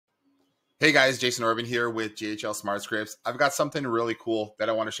Hey guys, Jason Orban here with GHL Smart Scripts. I've got something really cool that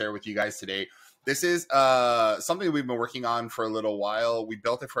I want to share with you guys today. This is something we've been working on for a little while. We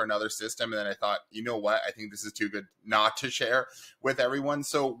built it for another system, and then I thought, you know what? I think this is too good not to share with everyone.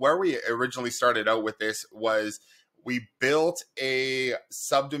 So where we originally started out with this was we built a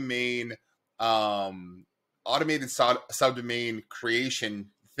subdomain, automated subdomain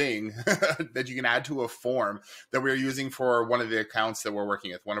creation thing that you can add to a form that we're using for one of the accounts that we're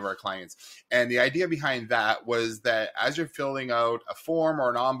working with, one of our clients. And the idea behind that was that as you're filling out a form or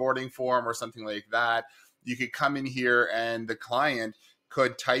an onboarding form or something like that, you could come in here and the client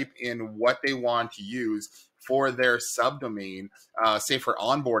could type in what they want to use for their subdomain, say for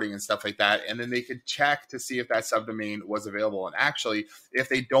onboarding and stuff like that. And then they could check to see if that subdomain was available. And actually, if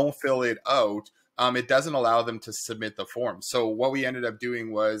they don't fill it out, it doesn't allow them to submit the form. So what we ended up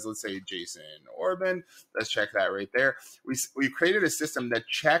doing was, let's say Jason Orban, let's check that right there. We created a system that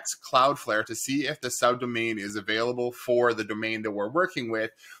checks Cloudflare to see if the subdomain is available for the domain that we're working with.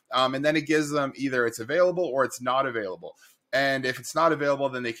 And then it gives them either it's available or it's not available. And if it's not available,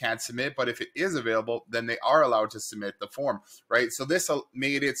 then they can't submit. But if it is available, then they are allowed to submit the form, right? So this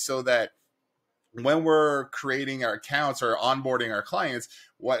made it so that when we're creating our accounts or onboarding our clients,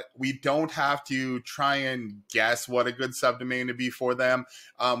 we don't have to try and guess what a good subdomain to be for them.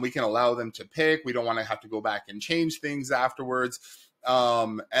 We can allow them to pick. We don't want to have to go back and change things afterwards.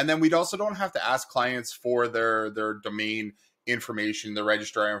 And then we also don't have to ask clients for their domain information, the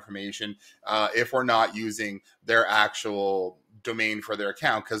registrar information, if we're not using their actual domain for their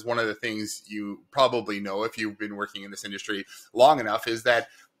account. Because one of the things you probably know if you've been working in this industry long enough is that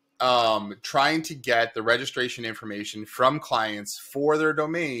trying to get the registration information from clients for their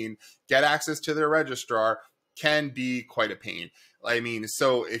domain, get access to their registrar, can be quite a pain. I mean,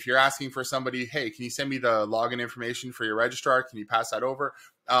 so if you're asking for somebody, hey, can you send me the login information for your registrar? Can you pass that over?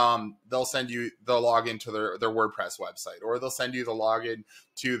 They'll send you the login to their WordPress website, or they'll send you the login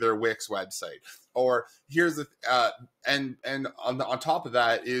to their Wix website. Or here's the and on top of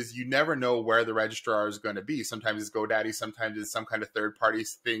that is you never know where the registrar is going to be. Sometimes it's GoDaddy, sometimes it's some kind of third party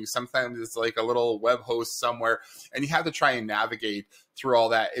thing, sometimes it's like a little web host somewhere, and you have to try and navigate through all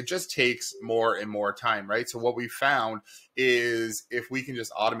that. It just takes more and more time, right? So what we found is if we can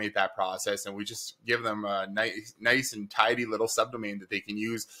just automate that process and we just give them a nice and tidy little subdomain that they can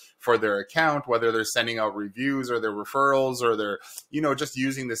use for their account, whether they're sending out reviews or their referrals or they're, just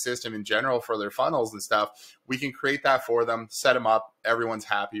using the system in general for their funnels and stuff, we can create that for them, set them up, everyone's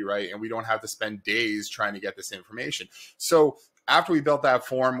happy, right? And we don't have to spend days trying to get this information. So after we built that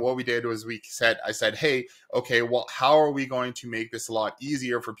form, what we did was I said, hey, okay, well, how are we going to make this a lot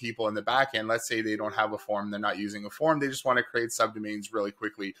easier for people in the back end? Let's say they don't have a form, they're not using a form, they just want to create subdomains really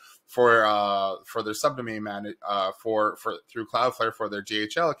quickly for their subdomain through Cloudflare for their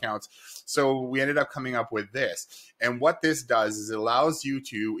GHL accounts. So we ended up coming up with this. And what this does is it allows you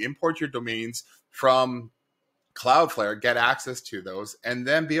to import your domains from Cloudflare, get access to those, and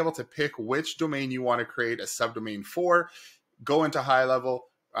then be able to pick which domain you want to create a subdomain for. Go into high level,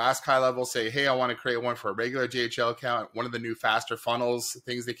 ask high level, say, hey, I want to create one for a regular GHL account, one of the new faster funnels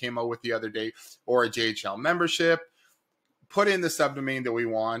things they came out with the other day, or a GHL membership. Put in the subdomain that we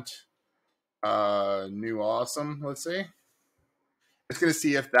want. New awesome, let's say. It's going to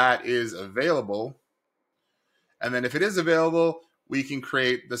see if that is available. And then if it is available, we can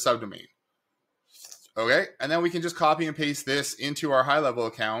create the subdomain. Okay, and then we can just copy and paste this into our high level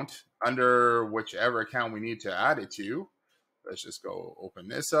account under whichever account we need to add it to. Let's just go open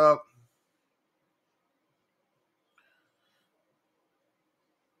this up.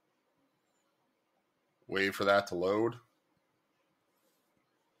 Wait for that to load.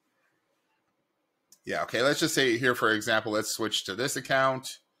 Yeah, okay, let's just say here, for example, let's switch to this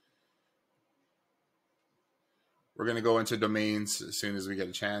account. We're going to go into domains as soon as we get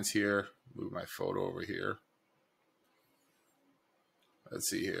a chance here. Move my photo over here. Let's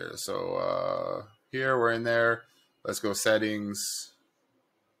see here. So here we're in there. Let's go settings,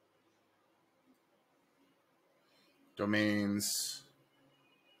 domains,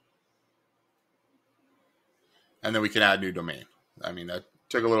 and then we can add new domain. I mean, that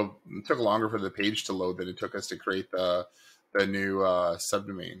took longer for the page to load than it took us to create the new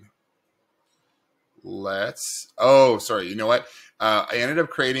subdomain. Sorry, you know what? I ended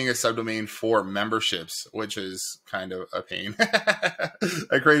up creating a subdomain for memberships, which is kind of a pain.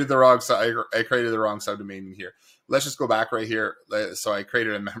 I created the wrong subdomain in here. Let's just go back right here. So I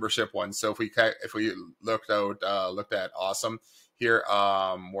created a membership one. So if we looked at awesome here,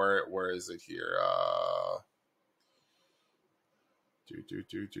 where is it here?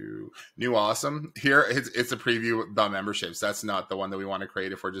 New awesome. Here it's a preview of the memberships. That's not the one that we want to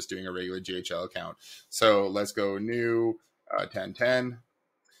create if we're just doing a regular GHL account. So let's go new 1010.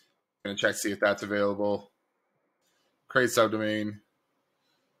 Gonna check see if that's available. Create subdomain.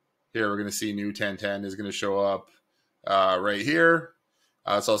 Here we're gonna see new 1010 is gonna show up right here.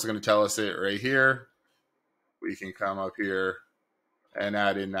 It's also gonna tell us it right here. We can come up here and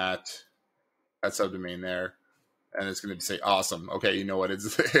add in that subdomain there. And it's going to say, awesome. Okay, you know what?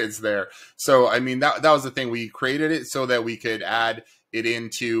 It's there. So, I mean, that was the thing. We created it so that we could add it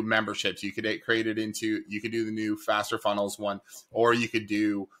into memberships. You could create it into, you could do the new faster funnels one, or you could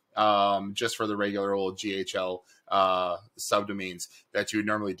do just for the regular old GHL subdomains that you would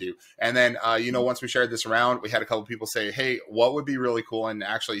normally do. And then, you know, once we shared this around, we had a couple people say, hey, what would be really cool? And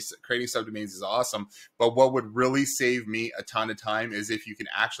actually creating subdomains is awesome. But what would really save me a ton of time is if you can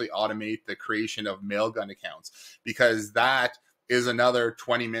actually automate the creation of Mailgun accounts, because that is another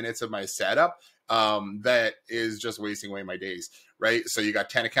 20 minutes of my setup that is just wasting away my days, right? So you got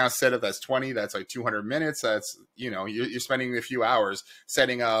 10 accounts set up, that's 20, that's like 200 minutes. That's, you know, you're spending a few hours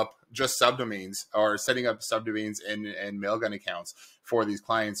setting up just subdomains or setting up subdomains and Mailgun accounts for these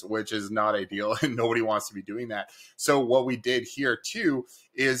clients, which is not ideal and nobody wants to be doing that. So what we did here too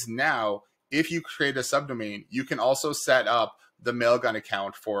is now if you create a subdomain, you can also set up the Mailgun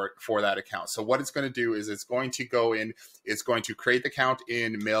account for that account. So what it's going to do is it's going to go in, it's going to create the account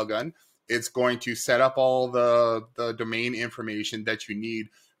in Mailgun. It's going to set up all the domain information that you need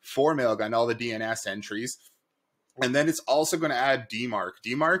for Mailgun, all the DNS entries. And then it's also going to add Dmarc.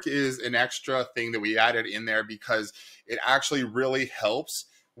 Dmarc is an extra thing that we added in there because it actually really helps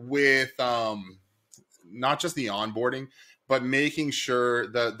with not just the onboarding, but making sure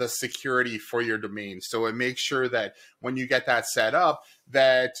the security for your domain. So it makes sure that when you get that set up,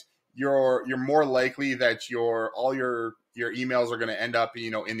 that you're more likely that all your emails are going to end up,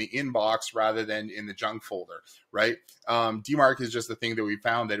 you know, in the inbox rather than in the junk folder, right? Dmarc is just the thing that we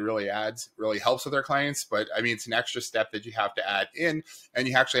found that really helps with our clients. But I mean, it's an extra step that you have to add in, and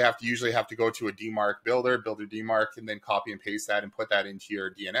you actually usually have to go to a Dmarc builder, build your Dmarc, and then copy and paste that and put that into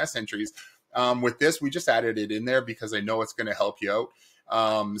your DNS entries. With this, we just added it in there because I know it's going to help you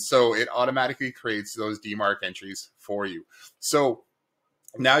out. So it automatically creates those Dmarc entries for you. So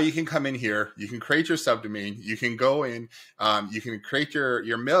now you can come in here, you can create your subdomain, you can go in, you can create your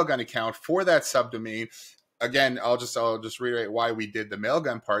Mailgun account for that subdomain. Again, I'll just reiterate why we did the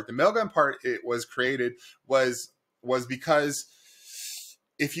Mailgun part. The Mailgun part it was created was because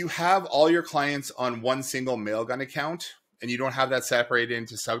if you have all your clients on one single Mailgun account and you don't have that separated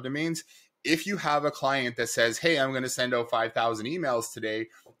into subdomains, if you have a client that says, hey, I'm going to send out 5,000 emails today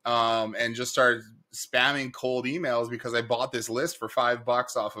and just start spamming cold emails because I bought this list for $5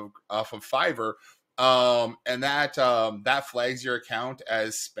 off of Fiverr, and that flags your account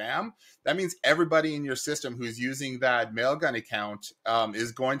as spam, that means everybody in your system who's using that Mailgun account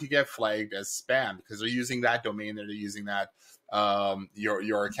is going to get flagged as spam because they're using that domain, they're using that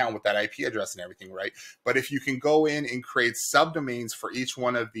your account with that IP address and everything, right? But if you can go in and create subdomains for each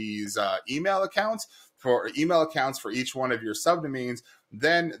one of these email accounts for each one of your subdomains,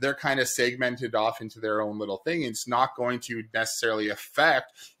 then they're kind of segmented off into their own little thing. It's not going to necessarily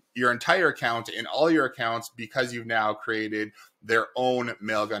affect your entire account in all your accounts because you've now created their own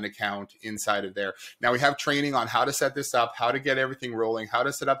Mailgun account inside of there. Now we have training on how to set this up, how to get everything rolling, how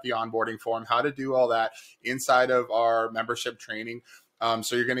to set up the onboarding form, how to do all that inside of our membership training.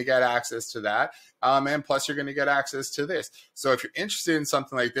 So you're going to get access to that. And plus you're going to get access to this. So if you're interested in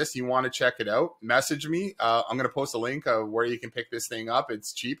something like this, you want to check it out, message me. I'm going to post a link of where you can pick this thing up.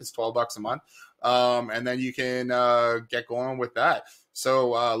 It's cheap. It's $12 a month. And then you can get going with that.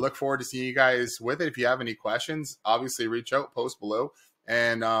 So look forward to seeing you guys with it. If you have any questions, obviously reach out, post below,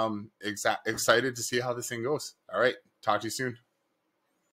 and excited to see how this thing goes. All right. Talk to you soon.